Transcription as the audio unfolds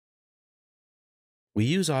We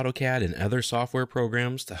use AutoCAD and other software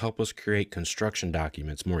programs to help us create construction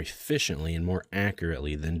documents more efficiently and more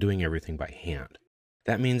accurately than doing everything by hand.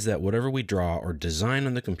 That means that whatever we draw or design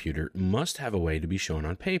on the computer must have a way to be shown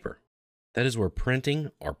on paper. That is where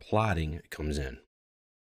printing or plotting comes in.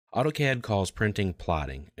 AutoCAD calls printing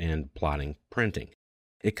plotting and plotting printing.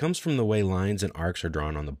 It comes from the way lines and arcs are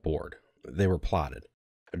drawn on the board. They were plotted.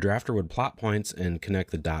 A drafter would plot points and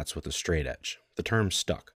connect the dots with a straight edge. The term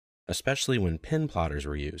stuck, especially when pen plotters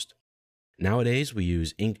were used. Nowadays, we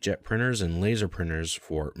use inkjet printers and laser printers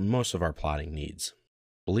for most of our plotting needs.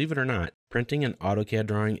 Believe it or not, printing an AutoCAD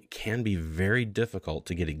drawing can be very difficult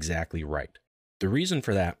to get exactly right. The reason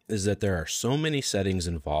for that is that there are so many settings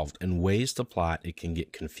involved and ways to plot it can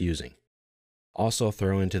get confusing. Also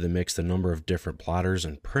throw into the mix the number of different plotters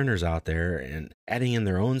and printers out there and adding in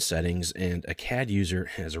their own settings, and a CAD user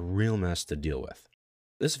has a real mess to deal with.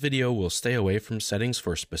 This video will stay away from settings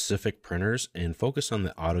for specific printers and focus on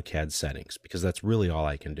the AutoCAD settings because that's really all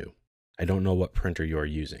I can do. I don't know what printer you're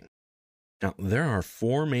using. Now, there are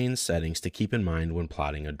 4 main settings to keep in mind when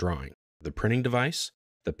plotting a drawing: the printing device,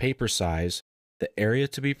 the paper size, the area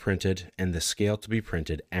to be printed, and the scale to be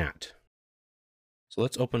printed at. So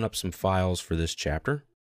let's open up some files for this chapter.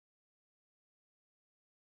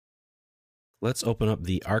 Let's open up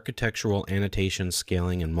the Architectural Annotation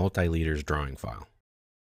Scaling and Multi-Liters drawing file.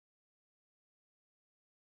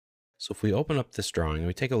 So if we open up this drawing,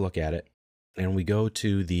 we take a look at it, and we go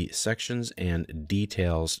to the Sections and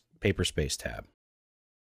Details Paper Space tab.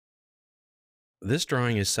 This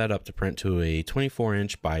drawing is set up to print to a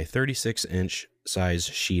 24-inch by 36-inch size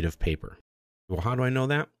sheet of paper. Well, how do I know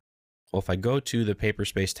that? Well, if I go to the Paper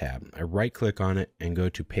Space tab, I right-click on it and go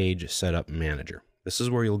to Page Setup Manager. This is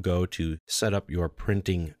where you'll go to set up your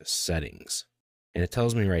printing settings. And it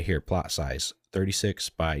tells me right here, plot size, 36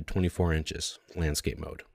 by 24 inches, landscape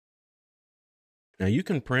mode. Now you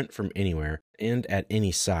can print from anywhere and at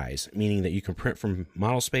any size, meaning that you can print from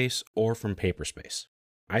model space or from paper space.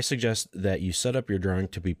 I suggest that you set up your drawing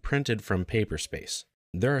to be printed from paper space.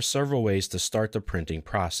 There are several ways to start the printing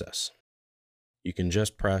process. You can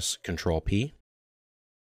just press Ctrl-P,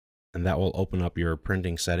 and that will open up your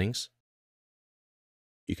printing settings.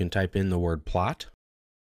 You can type in the word plot.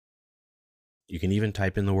 You can even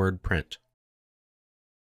type in the word print.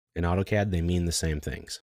 In AutoCAD, they mean the same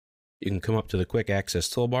things. You can come up to the Quick Access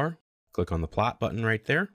toolbar, click on the plot button right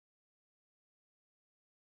there.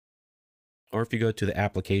 Or if you go to the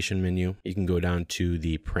application menu, you can go down to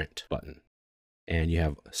the print button, and you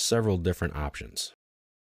have several different options.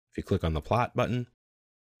 If you click on the plot button,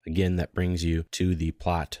 again, that brings you to the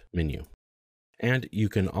plot menu. And you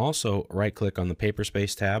can also right-click on the Paper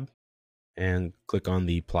Space tab and click on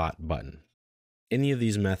the plot button. Any of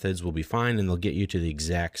these methods will be fine and they'll get you to the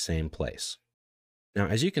exact same place. Now,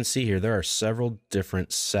 as you can see here, there are several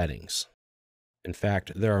different settings. In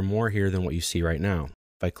fact, there are more here than what you see right now.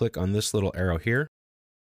 If I click on this little arrow here,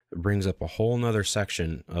 it brings up a whole nother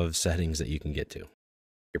section of settings that you can get to.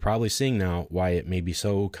 You're probably seeing now why it may be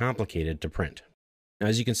so complicated to print. Now,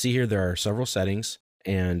 as you can see here, there are several settings,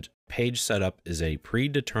 and page setup is a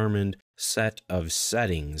predetermined set of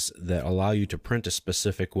settings that allow you to print a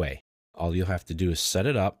specific way. All you'll have to do is set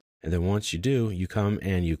it up, and then once you do, you come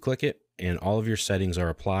and you click it, and all of your settings are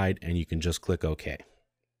applied, and you can just click OK.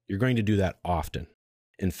 You're going to do that often.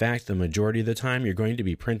 In fact, the majority of the time, you're going to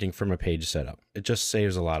be printing from a page setup. It just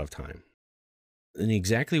saves a lot of time. And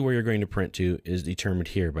exactly where you're going to print to is determined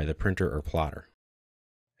here by the printer or plotter.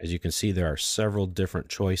 As you can see, there are several different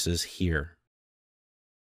choices here.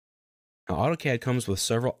 Now, AutoCAD comes with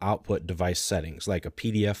several output device settings, like a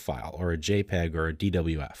PDF file or a JPEG or a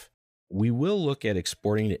DWF. We will look at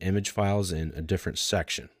exporting to image files in a different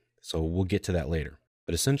section, so we'll get to that later.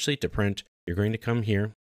 But essentially, to print, you're going to come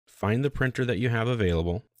here, find the printer that you have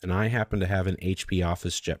available, and I happen to have an HP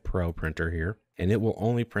OfficeJet Pro printer here, and it will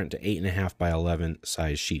only print to 8.5 by 11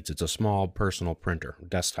 size sheets. It's a small personal printer,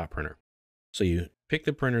 desktop printer. So you pick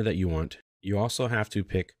the printer that you want. You also have to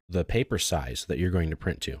pick the paper size that you're going to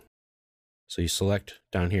print to. So you select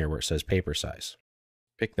down here where it says paper size.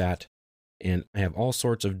 Pick that, and I have all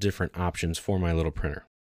sorts of different options for my little printer.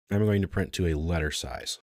 I'm going to print to a letter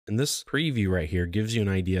size. And this preview right here gives you an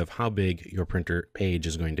idea of how big your printer page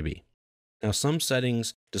is going to be. Now, some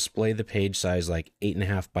settings display the page size like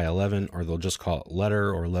 8.5 by 11, or they'll just call it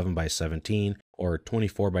letter, or 11 by 17, or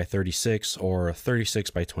 24 by 36, or 36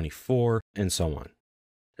 by 24, and so on.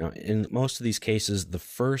 Now, in most of these cases, the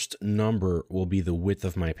first number will be the width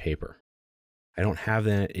of my paper. I don't have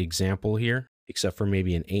that example here, except for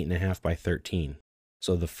maybe an 8.5 by 13.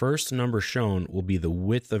 So the first number shown will be the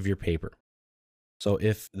width of your paper. So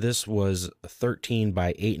if this was 13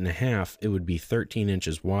 by 8.5, it would be 13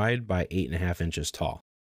 inches wide by 8.5 inches tall.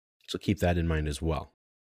 So keep that in mind as well.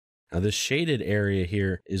 Now this shaded area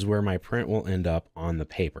here is where my print will end up on the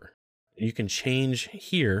paper. You can change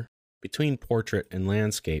here between portrait and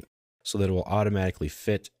landscape so that it will automatically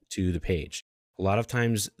fit to the page. A lot of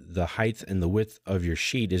times the height and the width of your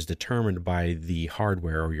sheet is determined by the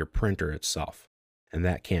hardware or your printer itself, and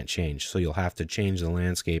that can't change. So you'll have to change the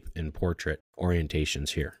landscape and portrait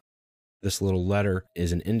orientations here. This little letter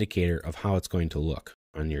is an indicator of how it's going to look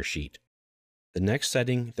on your sheet. The next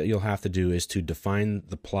setting that you'll have to do is to define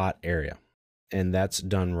the plot area, and that's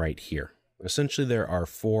done right here. Essentially, there are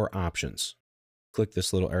 4 options. Click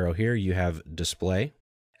this little arrow here. You have display,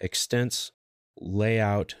 extents,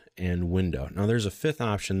 layout, and window. Now there's a 5th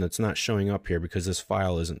option that's not showing up here because this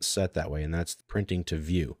file isn't set that way, and that's printing to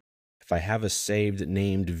view. If I have a saved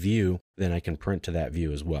named view, then I can print to that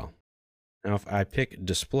view as well. Now if I pick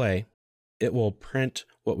display, it will print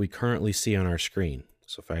what we currently see on our screen.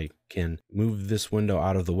 So if I can move this window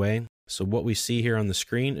out of the way, so what we see here on the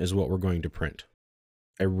screen is what we're going to print.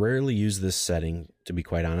 I rarely use this setting, to be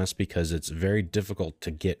quite honest, because it's very difficult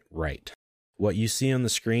to get right. What you see on the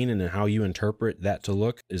screen and how you interpret that to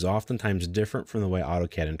look is oftentimes different from the way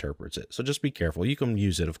AutoCAD interprets it. So just be careful. You can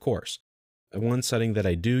use it, of course. One setting that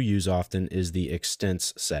I do use often is the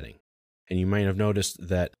extents setting. And you might have noticed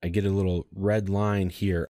that I get a little red line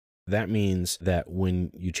here. That means that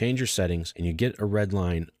when you change your settings and you get a red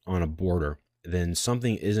line on a border, then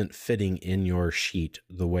something isn't fitting in your sheet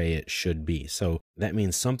the way it should be. So that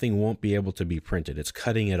means something won't be able to be printed. It's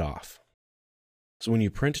cutting it off. So when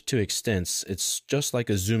you print to extents, it's just like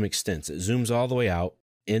a zoom extents. It zooms all the way out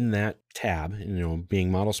in that tab,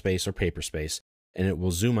 being model space or paper space, and it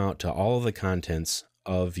will zoom out to all of the contents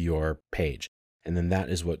of your page. And then that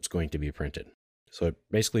is what's going to be printed. So it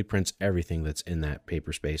basically prints everything that's in that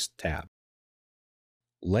paper space tab.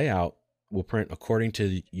 Layout will print according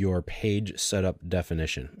to your page setup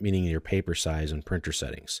definition, meaning your paper size and printer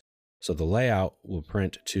settings. So the layout will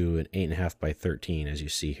print to an 8.5 by 13, as you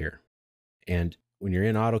see here. And when you're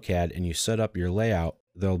in AutoCAD and you set up your layout,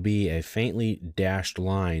 there'll be a faintly dashed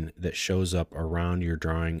line that shows up around your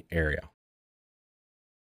drawing area.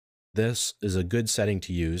 This is a good setting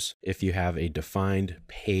to use if you have a defined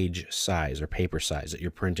page size or paper size that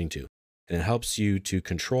you're printing to. And it helps you to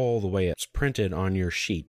control the way it's printed on your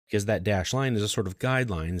sheet, because that dashed line is a sort of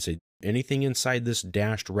guideline. So anything inside this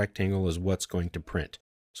dashed rectangle is what's going to print.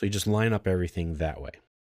 So you just line up everything that way.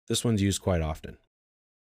 This one's used quite often.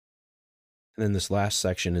 And then this last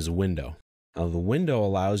section is window. Now the window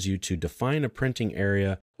allows you to define a printing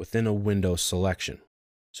area within a window selection.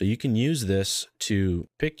 So you can use this to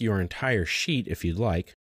pick your entire sheet if you'd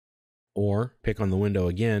like, or pick on the window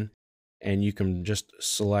again, and you can just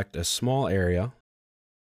select a small area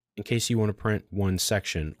in case you want to print one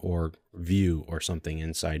section or view or something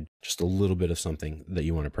inside, just a little bit of something that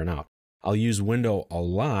you want to print out. I'll use window a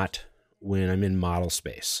lot when I'm in model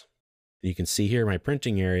space. You can see here my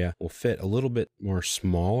printing area will fit a little bit more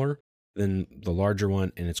smaller than the larger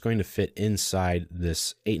one, and it's going to fit inside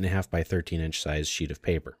this 8.5 by 13 inch size sheet of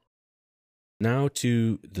paper. Now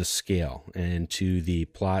to the scale and to the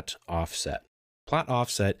plot offset. Plot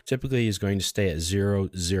offset typically is going to stay at 0,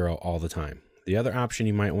 0 all the time. The other option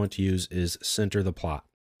you might want to use is center the plot.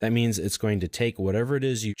 That means it's going to take whatever it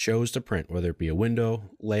is you chose to print, whether it be a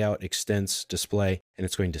window, layout, extents, display, and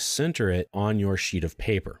it's going to center it on your sheet of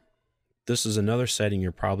paper. This is another setting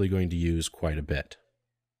you're probably going to use quite a bit.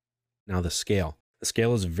 Now the scale. The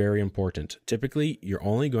scale is very important. Typically, you're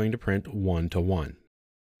only going to print 1:1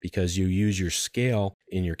 because you use your scale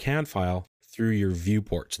in your CAD file through your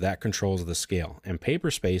viewports. That controls the scale. And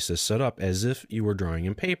Paperspace is set up as if you were drawing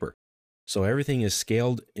in paper. So everything is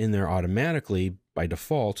scaled in there automatically by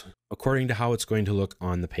default according to how it's going to look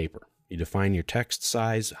on the paper. You define your text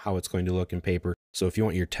size, how it's going to look in paper. So if you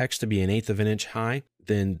want your text to be 1/8 of an inch high,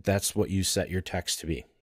 then that's what you set your text to be,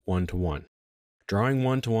 1:1. Drawing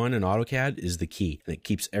 1:1 in AutoCAD is the key, and it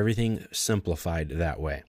keeps everything simplified that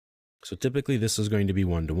way. So typically this is going to be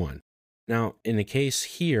 1:1. Now, in a case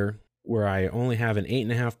here where I only have an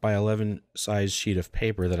 8.5 by 11 size sheet of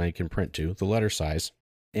paper that I can print to, the letter size,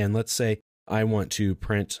 and let's say I want to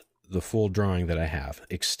print the full drawing that I have,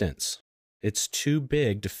 extents. It's too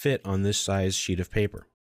big to fit on this size sheet of paper.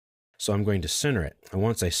 So I'm going to center it. And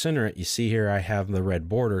once I center it, you see here I have the red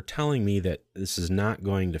border telling me that this is not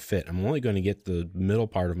going to fit. I'm only going to get the middle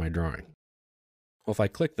part of my drawing. Well, if I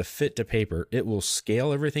click the fit to paper, it will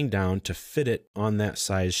scale everything down to fit it on that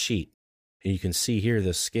size sheet. And you can see here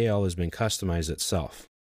the scale has been customized itself.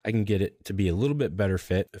 I can get it to be a little bit better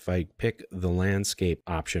fit if I pick the landscape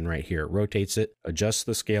option right here. It rotates it, adjusts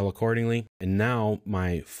the scale accordingly, and now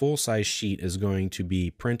my full-size sheet is going to be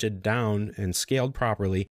printed down and scaled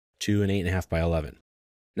properly to an 8.5 by 11.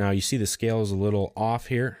 Now you see the scale is a little off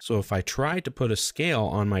here, so if I try to put a scale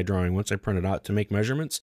on my drawing once I print it out to make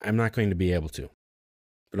measurements, I'm not going to be able to.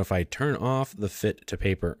 But if I turn off the fit to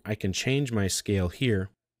paper, I can change my scale here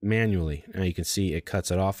manually. Now you can see it cuts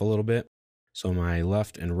it off a little bit. So my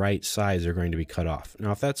left and right sides are going to be cut off.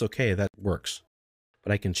 Now, if that's okay, that works.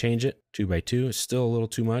 But I can change it 2 by 2. It's still a little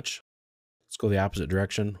too much. Let's go the opposite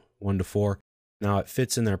direction, 1 to 4. Now it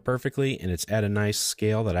fits in there perfectly, and it's at a nice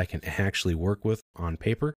scale that I can actually work with on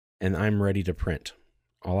paper, and I'm ready to print.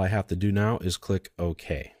 All I have to do now is click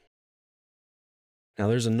OK. Now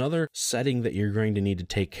there's another setting that you're going to need to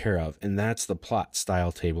take care of, and that's the plot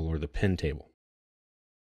style table or the pin table.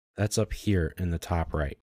 That's up here in the top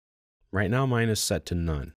right. Right now, mine is set to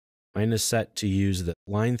none. Mine is set to use the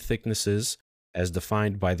line thicknesses as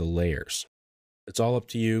defined by the layers. It's all up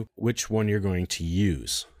to you which one you're going to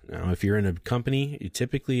use. Now, if you're in a company, you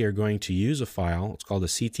typically are going to use a file. It's called a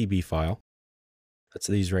CTB file. That's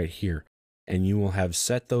these right here. And you will have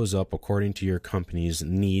set those up according to your company's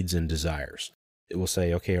needs and desires. It will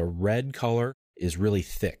say, okay, a red color is really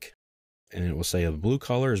thick. And it will say a blue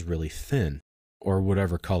color is really thin, or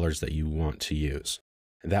whatever colors that you want to use.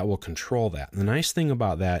 That will control that. The nice thing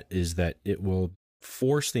about that is that it will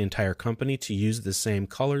force the entire company to use the same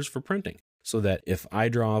colors for printing. So that if I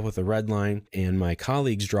draw with a red line and my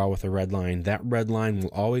colleagues draw with a red line, that red line will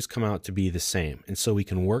always come out to be the same. And so we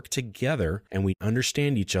can work together and we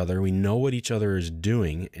understand each other. We know what each other is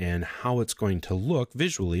doing and how it's going to look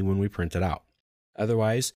visually when we print it out.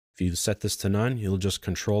 Otherwise, if you set this to none, you'll just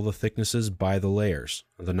control the thicknesses by the layers.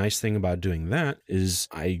 The nice thing about doing that is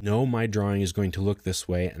I know my drawing is going to look this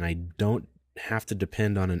way, and I don't have to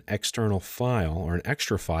depend on an external file or an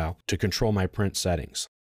extra file to control my print settings.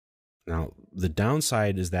 Now, the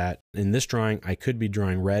downside is that in this drawing, I could be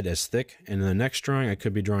drawing red as thick, and in the next drawing, I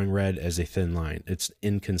could be drawing red as a thin line. It's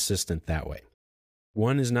inconsistent that way.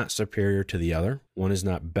 One is not superior to the other. One is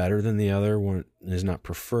not better than the other. One is not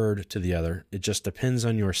preferred to the other. It just depends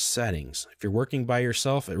on your settings. If you're working by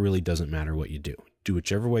yourself, it really doesn't matter what you do. Do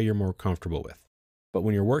whichever way you're more comfortable with. But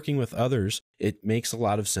when you're working with others, it makes a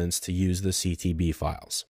lot of sense to use the CTB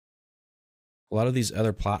files. A lot of these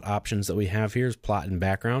other plot options that we have here is plot and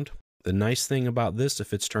background. The nice thing about this,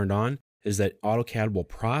 if it's turned on, is that AutoCAD will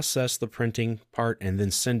process the printing part and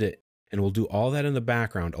then send it, and will do all that in the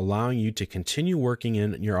background, allowing you to continue working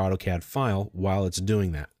in your AutoCAD file while it's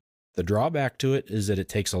doing that. The drawback to it is that it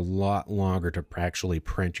takes a lot longer to actually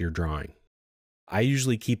print your drawing. I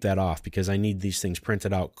usually keep that off because I need these things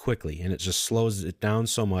printed out quickly, and it just slows it down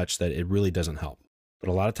so much that it really doesn't help. But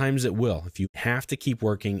a lot of times it will. If you have to keep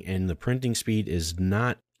working and the printing speed is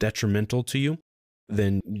not detrimental to you,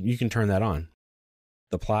 then you can turn that on.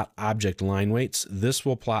 The plot object line weights, this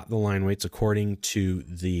will plot the line weights according to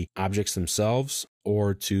the objects themselves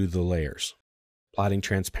or to the layers. Plotting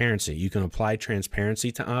transparency, you can apply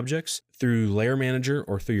transparency to objects through Layer Manager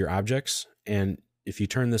or through your objects, and if you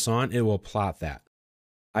turn this on, it will plot that.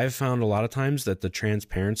 I've found a lot of times that the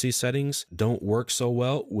transparency settings don't work so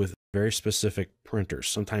well with very specific printers.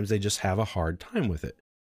 Sometimes they just have a hard time with it,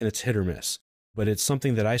 and it's hit or miss. But it's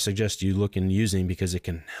something that I suggest you look into using because it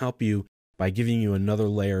can help you by giving you another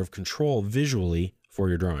layer of control visually for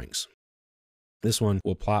your drawings. This one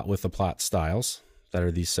will plot with the plot styles, that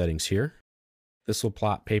are these settings here. This will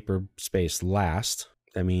plot paper space last.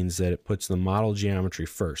 That means that it puts the model geometry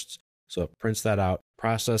first. So it prints that out,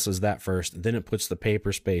 processes that first, then it puts the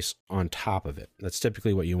paper space on top of it. That's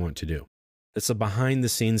typically what you want to do. It's a behind the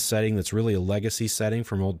scenes setting that's really a legacy setting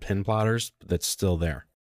from old pin plotters, but that's still there.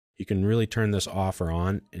 You can really turn this off or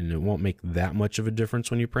on, and it won't make that much of a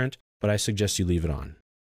difference when you print, but I suggest you leave it on.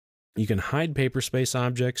 You can hide paper space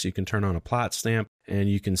objects, you can turn on a plot stamp, and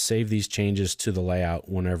you can save these changes to the layout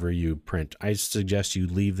whenever you print. I suggest you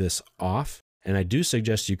leave this off, and I do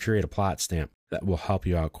suggest you create a plot stamp. That will help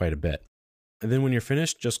you out quite a bit. And then when you're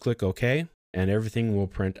finished, just click OK, and everything will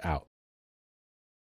print out.